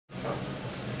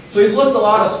So we've looked a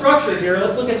lot of structure here.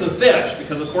 Let's look at some fish,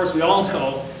 because of course we all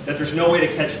know that there's no way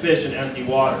to catch fish in empty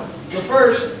water. So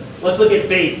first, let's look at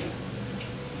bait.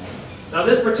 Now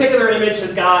this particular image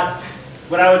has got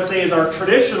what I would say is our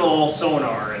traditional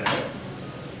sonar in it.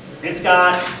 It's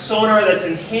got sonar that's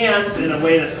enhanced in a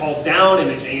way that's called down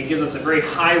imaging. It gives us a very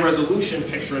high resolution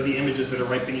picture of the images that are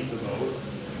right beneath the boat.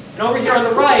 And over here on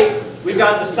the right, we've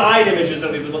got the side images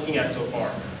that we've been looking at so far.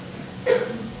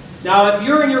 Now if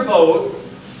you're in your boat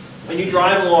and you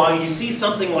drive along and you see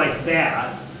something like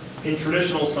that in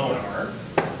traditional sonar,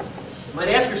 you might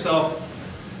ask yourself,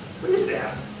 what is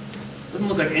that? It doesn't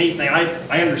look like anything.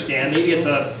 I understand. Maybe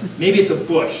it's a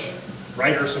bush,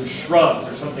 right, or some shrubs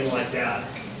or something like that.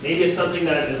 Maybe it's something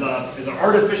that is an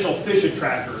artificial fish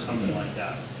attractor or something like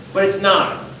that. But it's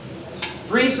not.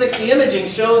 360 imaging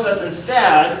shows us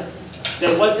instead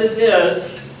that what this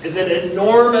is an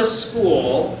enormous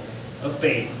school of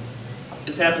bait.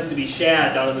 This happens to be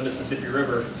shad down in the Mississippi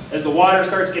River. As the water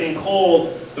starts getting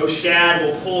cold, those shad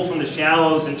will pull from the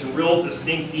shallows into real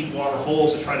distinct deep water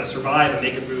holes to try to survive and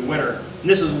make it through the winter. And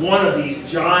this is one of these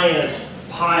giant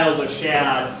piles of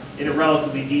shad in a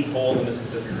relatively deep hole in the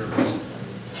Mississippi River.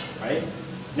 Right?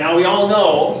 Now we all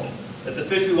know that the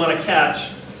fish we want to catch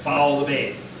follow the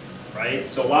bait. Right?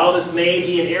 So while this may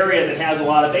be an area that has a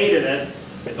lot of bait in it,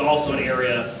 it's also an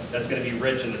area that's going to be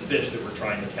rich in the fish that we're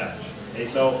trying to catch. Okay,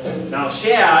 so now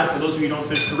shad, for those of you who don't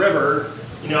fish the river,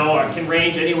 you know, can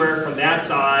range anywhere from that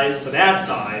size to that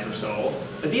size or so.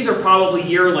 But these are probably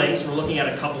yearlings. We're looking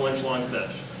at a couple inch long fish.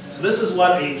 So this is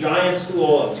what a giant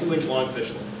school of 2 inch long fish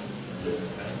looks like.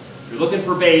 Okay? If you're looking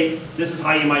for bait, this is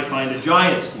how you might find a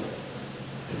giant school.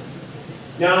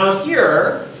 Now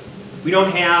here, we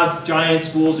don't have giant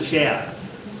schools of shad.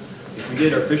 If we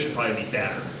did, our fish would probably be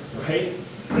fatter, right?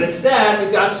 But instead,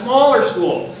 we've got smaller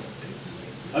schools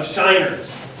of shiners,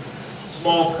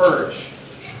 small perch,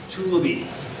 tulipies,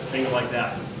 things like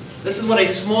that. This is what a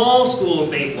small school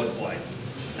of bait looks like.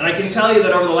 And I can tell you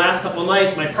that over the last couple of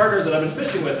nights, my partners that I've been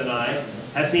fishing with and I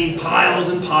have seen piles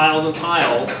and piles and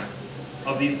piles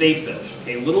of these bait fish.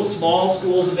 Okay, little small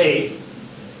schools of bait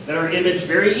that are imaged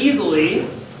very easily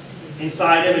in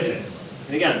side imaging.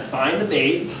 And again, find the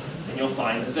bait and you'll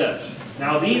find the fish.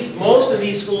 Now most of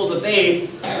these schools of bait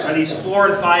are these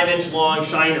 4 and 5 inch long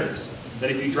shiners that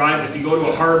if you go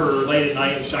to a harbor late at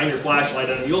night and shine your flashlight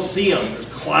on them, you'll see them. There's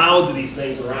clouds of these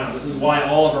things around. This is why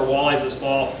all of our walleyes this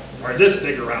fall are this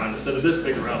big around instead of this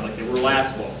big around like they were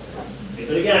last fall. Okay,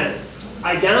 but again,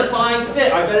 identifying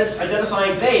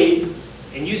bait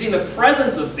and using the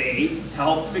presence of bait to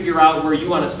help figure out where you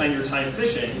want to spend your time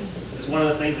fishing is one of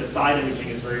the things that side imaging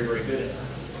is very, very good at.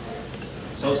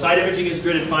 So side imaging is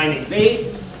good at finding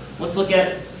bait. Let's look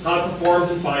at how it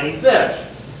performs in finding fish.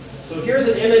 So here's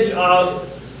an image of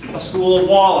a school of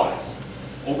walleyes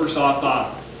over soft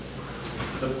bottom.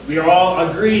 We all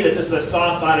agree that this is a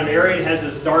soft bottom area. It has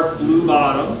this dark blue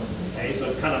bottom. Okay, so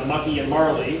it's kind of mucky and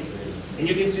marly. And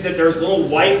you can see that there's little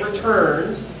white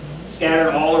returns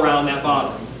scattered all around that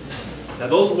bottom. Now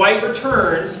those white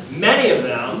returns, many of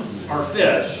them are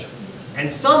fish, and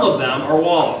some of them are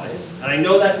walleyes. And I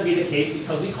know that to be the case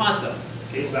because we caught them.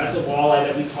 Okay, so that's a walleye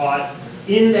that we caught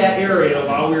in that area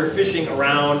while we were fishing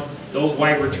around those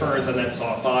white returns on that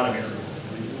soft bottom area.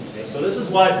 Okay, so this is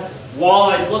what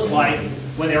walleyes look like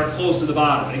when they are close to the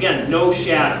bottom. And again, no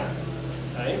shadow.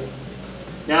 Okay?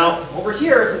 Now, over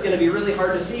here, this is going to be really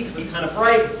hard to see because it's kind of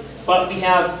bright, but we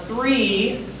have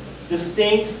 3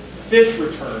 distinct fish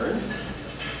returns.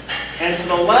 And to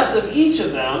the left of each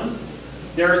of them,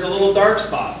 there is a little dark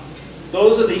spot.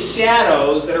 Those are the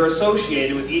shadows that are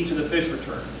associated with each of the fish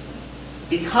returns.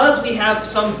 Because we have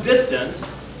some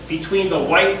distance between the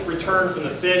white return from the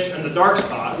fish and the dark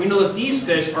spot, we know that these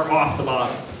fish are off the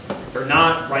bottom. They're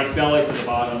not right belly to the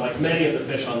bottom like many of the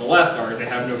fish on the left are. They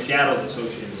have no shadows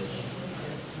associated with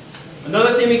them.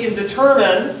 Another thing we can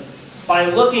determine by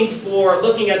looking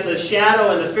at the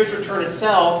shadow and the fish return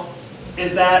itself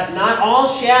is that not all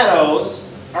shadows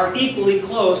are equally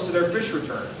close to their fish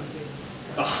return.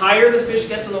 The higher the fish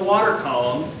gets in the water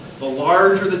column, the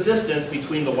larger the distance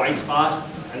between the white spot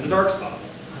and the dark spot.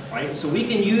 Right? So we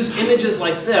can use images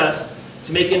like this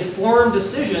to make informed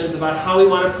decisions about how we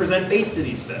want to present baits to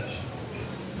these fish.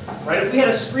 Right? If we had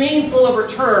a screen full of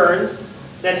returns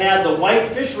that had the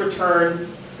white fish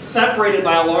return separated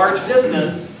by a large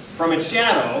distance from its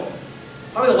shadow,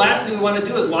 probably the last thing we want to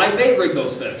do is live bait rig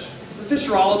those fish. The fish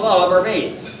are all above our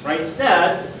baits. Right?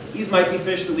 Instead, these might be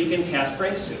fish that we can cast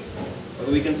cranks to, or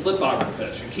that we can slip auger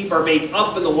fish, and keep our baits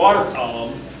up in the water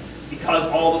column because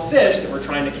all the fish that we're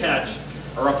trying to catch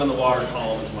are up in the water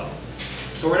column as well.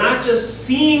 So we're not just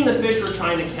seeing the fish we're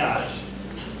trying to catch,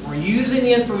 We're using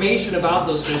the information about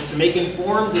those fish to make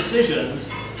informed decisions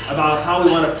about how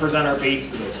we want to present our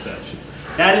baits to those fish.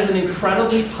 That is an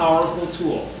incredibly powerful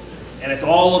tool, and it's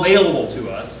all available to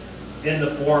us in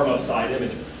the form of side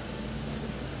imaging.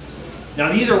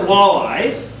 Now these are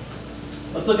walleyes.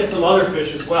 Let's look at some other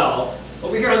fish as well.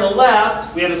 Over here on the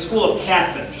left, we have a school of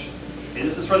catfish. Okay,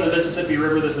 this is from the Mississippi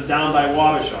River. This is down by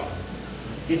Wabasha.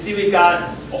 You can see we've got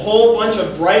a whole bunch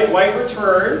of bright white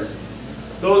returns.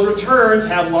 Those returns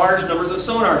have large numbers of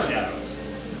sonar shadows.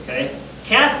 Okay?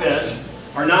 Catfish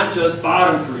are not just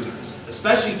bottom cruisers,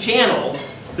 especially channels.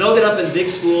 They'll get up in big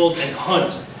schools and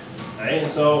hunt. Okay?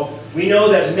 And so we know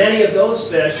that many of those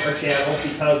fish are channels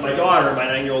because my daughter, my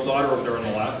 9-year-old daughter over there on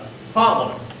the left, caught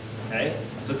one. Okay?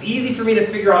 So it's easy for me to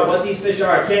figure out what these fish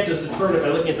are. I can't just determine it by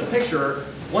looking at the picture.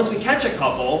 Once we catch a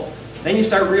couple, then you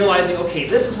start realizing, okay,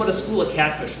 this is what a school of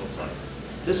catfish looks like.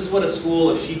 This is what a school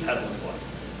of sheephead looks like.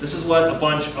 This is what a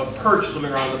bunch of perch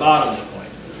swimming around the bottom look like.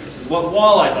 This is what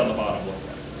walleyes on the bottom look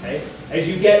like. Okay? As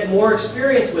you get more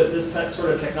experience with this sort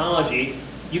of technology,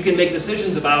 you can make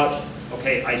decisions about,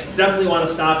 okay, I definitely want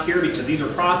to stop here because these are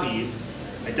crappies.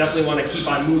 I definitely want to keep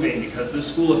on moving because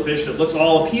this school of fish that looks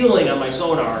all appealing on my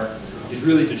sonar is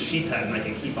really just sheephead, and I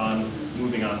can keep on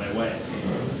moving on my way.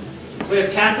 So we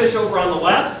have catfish over on the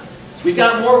left. We've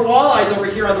got more walleyes over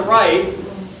here on the right,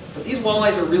 but these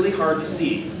walleyes are really hard to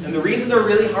see. And the reason they're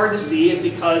really hard to see is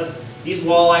because these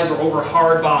walleyes are over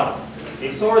hard bottom.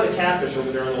 Okay, so are the catfish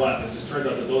over there on the left. It just turns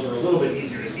out that those are a little bit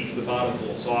easier to see because the bottom's a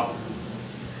little softer.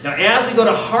 Now as we go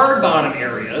to hard bottom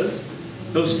areas,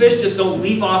 those fish just don't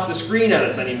leap off the screen at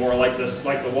us anymore like the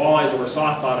walleyes over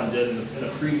soft bottom did in the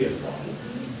previous slide.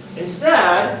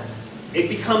 Instead, it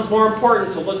becomes more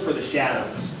important to look for the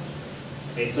shadows.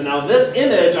 Okay, so now this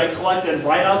image I collected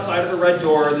right outside of the red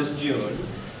door this June.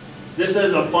 This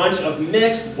is a bunch of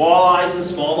mixed walleyes and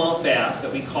smallmouth bass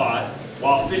that we caught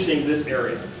while fishing this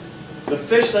area. The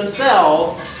fish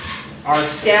themselves are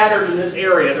scattered in this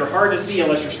area. They're hard to see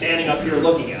unless you're standing up here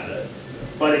looking at it.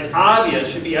 But it's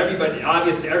obvious, should be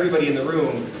obvious to everybody in the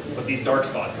room what these dark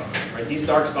spots are. Right? These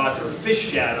dark spots are fish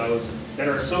shadows that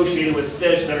are associated with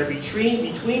fish that are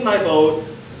between my boat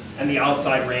and the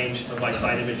outside range of my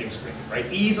side imaging screen. Right?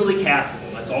 Easily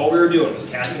castable. That's all we were doing was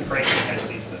casting cranks to catch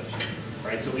these fish.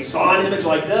 Right? So we saw an image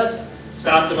like this,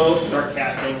 stop the boat, start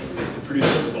casting, and produce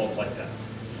results like that.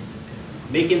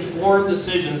 Make informed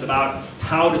decisions about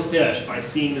how to fish by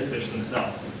seeing the fish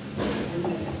themselves.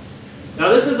 Now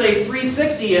this is a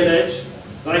 360 image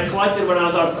that I collected when I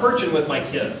was out perching with my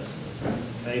kids.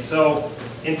 Okay, so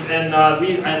in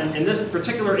this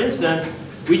particular instance,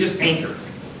 we just anchored.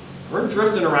 We're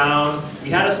drifting around. We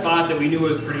had a spot that we knew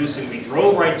was producing. We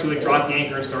drove right to it, dropped the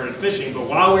anchor, and started fishing. But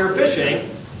while we were fishing,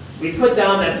 we put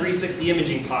down that 360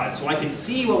 imaging pod so I could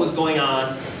see what was going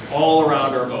on all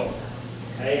around our boat.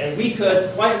 Okay, and we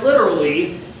could quite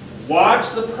literally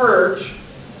watch the perch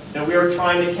that we were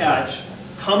trying to catch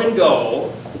come and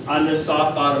go on this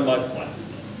soft bottom mud flat.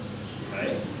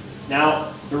 Okay?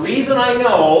 Now, the reason I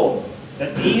know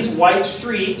that these white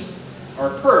streaks are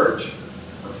perch,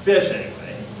 or fish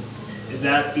anyway, is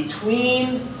that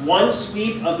between one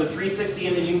sweep of the 360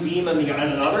 imaging beam and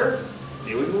another,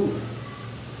 they would move.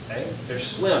 Okay? Fish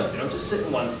swim. They don't just sit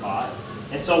in one spot.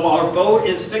 And so while our boat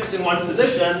is fixed in one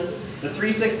position, the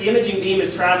 360 imaging beam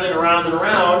is traveling around and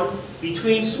around.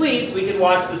 Between sweeps, we can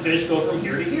watch the fish go from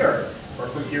here to here, or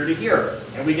from here to here.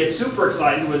 And we get super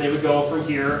excited when they would go from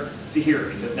here to here,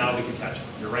 because now we can catch them.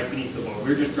 They're right beneath the boat.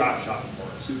 We're just drop shotting for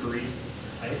them. Super easy.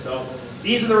 Okay, so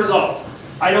these are the results.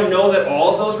 I don't know that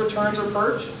all of those returns are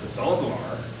perch, but some of them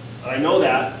are. But I know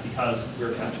that because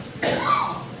we're catching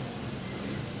them.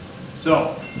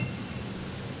 So,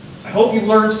 I hope you've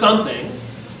learned something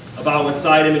about what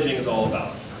side imaging is all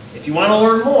about. If you want to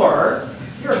learn more,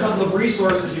 here are a couple of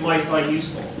resources you might find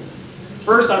useful.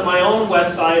 First, on my own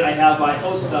website,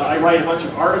 I write a bunch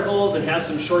of articles and have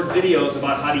some short videos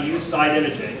about how to use side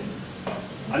imaging.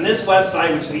 On this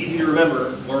website, which is easy to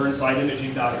remember,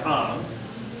 learnsideimaging.com,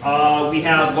 we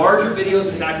have larger videos.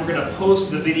 In fact, we're going to post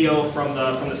the video from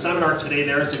the seminar today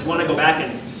there. So if you want to go back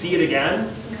and see it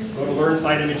again, go to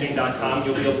learnsideimaging.com.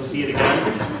 You'll be able to see it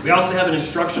again. We also have an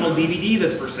instructional DVD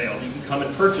that's for sale that you can come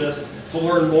and purchase to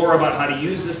learn more about how to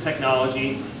use this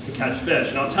technology to catch fish.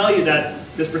 And I'll tell you that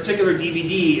this particular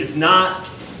DVD is not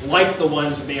like the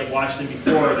ones you may have watched in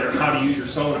before that are how to use your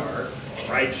sonar,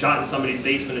 right? Shot in somebody's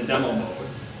basement in demo mode.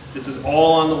 This is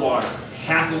all on the water.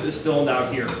 Half of it is filmed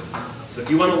out here. So if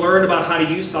you want to learn about how to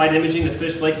use side imaging to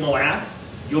fish Lake Mille Lacs,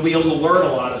 you'll be able to learn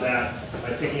a lot of that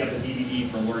by picking up the DVD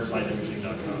from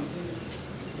learnsideimaging.com.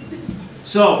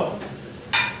 So,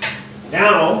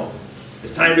 now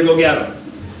it's time to go get them.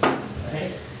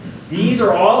 Okay? These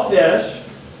are all fish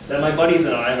that my buddies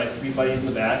and I, my 3 buddies in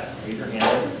the back, raise your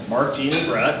hand, Mark, Gene, and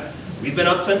Brett, we've been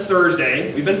up since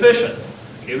Thursday. We've been fishing.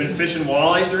 We've been fishing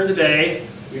walleyes during the day.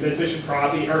 We've been fishing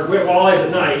crappie, or walleyes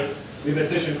at night. We've been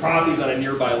fishing crappies on a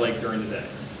nearby lake during the day.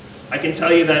 I can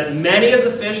tell you that many of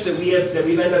the fish that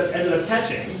we've ended up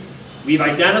catching, we've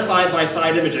identified by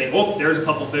side imaging. Oh, there's a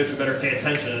couple fish, we better pay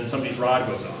attention, and somebody's rod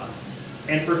goes off.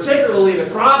 And particularly the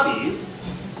crappies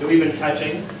that we've been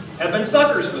catching have been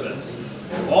suckers for this.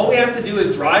 All we have to do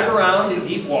is drive around in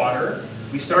deep water,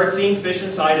 we start seeing fish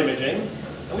in side imaging,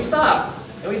 and we stop,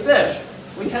 and we fish.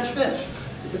 We catch fish.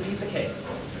 It's a piece of cake.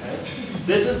 Okay?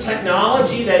 This is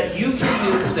technology that you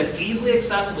can use, that's easily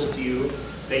accessible to you,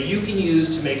 that you can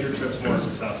use to make your trips more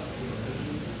successful.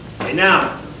 Okay,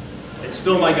 now, it's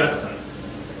spill my guts time.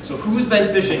 So who's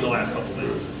been fishing the last couple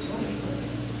days?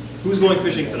 Who's going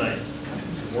fishing tonight?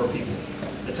 More people.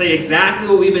 I'll tell you exactly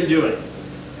what we've been doing.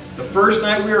 The first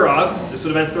night we were up, this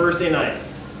would have been Thursday night,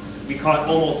 we caught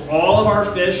almost all of our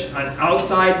fish on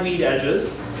outside weed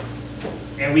edges,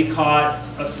 and we caught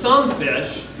some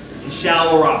fish in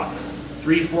shallow rocks,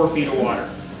 3-4 feet of water.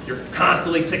 You're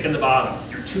constantly ticking the bottom.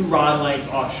 You're 2 rod lengths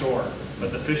offshore,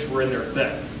 but the fish were in there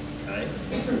thick. Okay?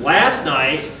 Last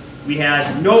night, we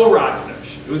had no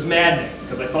rockfish. It was maddening,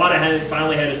 because I thought I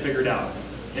finally had it figured out.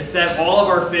 Instead, all of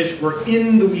our fish were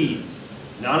in the weeds.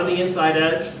 Not on the inside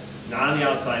edge, not on the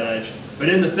outside edge, but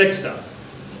in the thick stuff.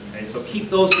 Okay, so keep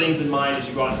those things in mind as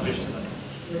you go out and fish tonight.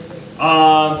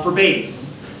 For baits,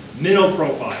 minnow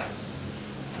profiles.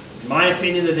 In my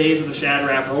opinion, the days of the Shad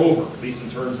Rap are over, at least in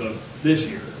terms of this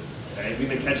year. Okay? We've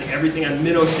been catching everything on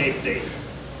minnow-shaped baits.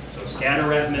 So scatter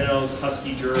rat minnows,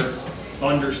 husky jerks,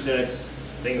 thunder sticks,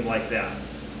 things like that.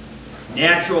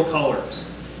 Natural colors.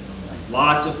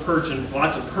 Lots of perch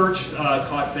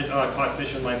caught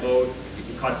fish in my boat.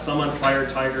 We caught some on fire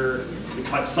tiger. We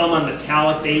caught some on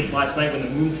metallic baits last night when the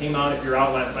moon came out. If you're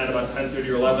out last night about 10:30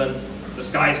 or 11, the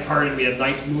skies parted. We had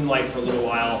nice moonlight for a little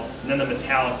while, and then the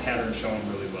metallic pattern showing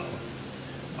really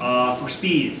well. For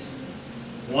speeds,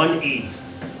 1/8.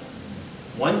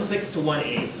 1/6 to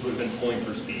 1/8 is what we've been pulling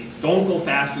for speeds. Don't go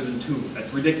faster than 2.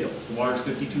 That's ridiculous. The water's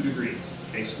 52 degrees.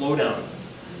 Okay, slow down.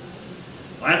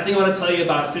 Last thing I want to tell you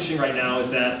about fishing right now is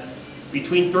that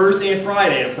between Thursday and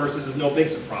Friday, and of course this is no big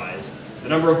surprise, the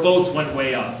number of boats went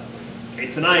way up. Okay,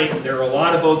 tonight, there are a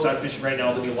lot of boats out fishing right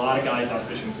now. There'll be a lot of guys out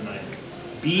fishing tonight.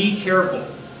 Be careful.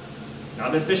 Now,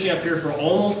 I've been fishing up here for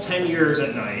almost 10 years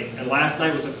at night, and last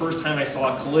night was the first time I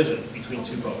saw a collision between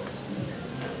 2 boats.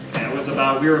 And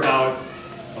we were about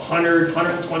 100,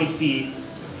 120 feet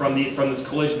from this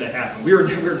collision that happened. We were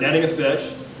netting a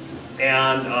fish,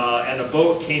 and a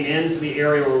boat came into the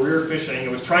area where we were fishing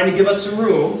and was trying to give us some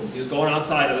room. He was going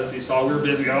outside of us. He saw we were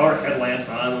busy. We had all our headlamps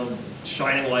on,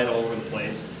 shining light all over the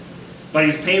place. But he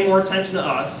was paying more attention to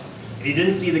us, and he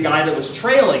didn't see the guy that was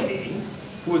trailing me,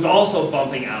 who was also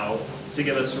bumping out to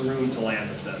give us some room to land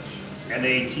the fish. And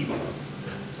they T-boned.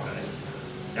 Okay.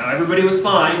 Now everybody was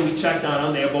fine. We checked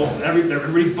on them.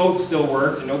 Everybody's boats still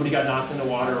worked, and nobody got knocked in the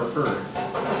water or hurt.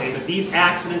 Okay, but these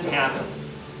accidents happen.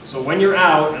 So when you're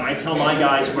out, and I tell my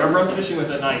guys, whoever I'm fishing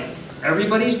with at night,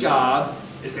 everybody's job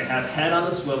is to have head on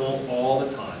the swivel all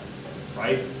the time,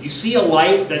 right? You see a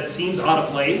light that seems out of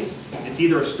place, it's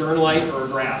either a stern light or a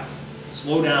graph.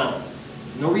 Slow down.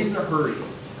 No reason to hurry.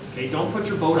 Okay, don't put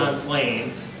your boat on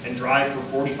plane and drive for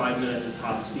 45 minutes at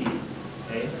top speed.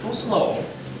 Okay, go slow.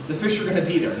 The fish are going to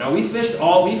be there. Now we fished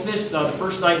the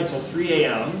first night until 3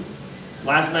 a.m.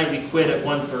 Last night we quit at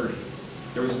 1:30.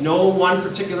 There was no one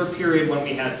particular period when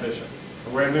we had fishing,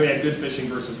 or where we had good fishing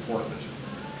versus poor fishing.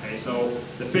 Okay, so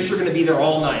the fish are going to be there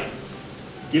all night.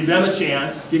 Give them a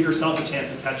chance, give yourself a chance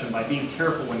to catch them by being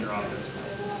careful when you're out there tonight.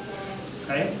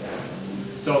 Okay?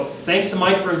 So thanks to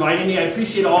Mike for inviting me. I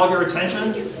appreciate all of your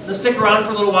attention. Let's stick around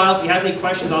for a little while. If you have any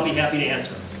questions, I'll be happy to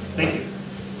answer them. Thank you.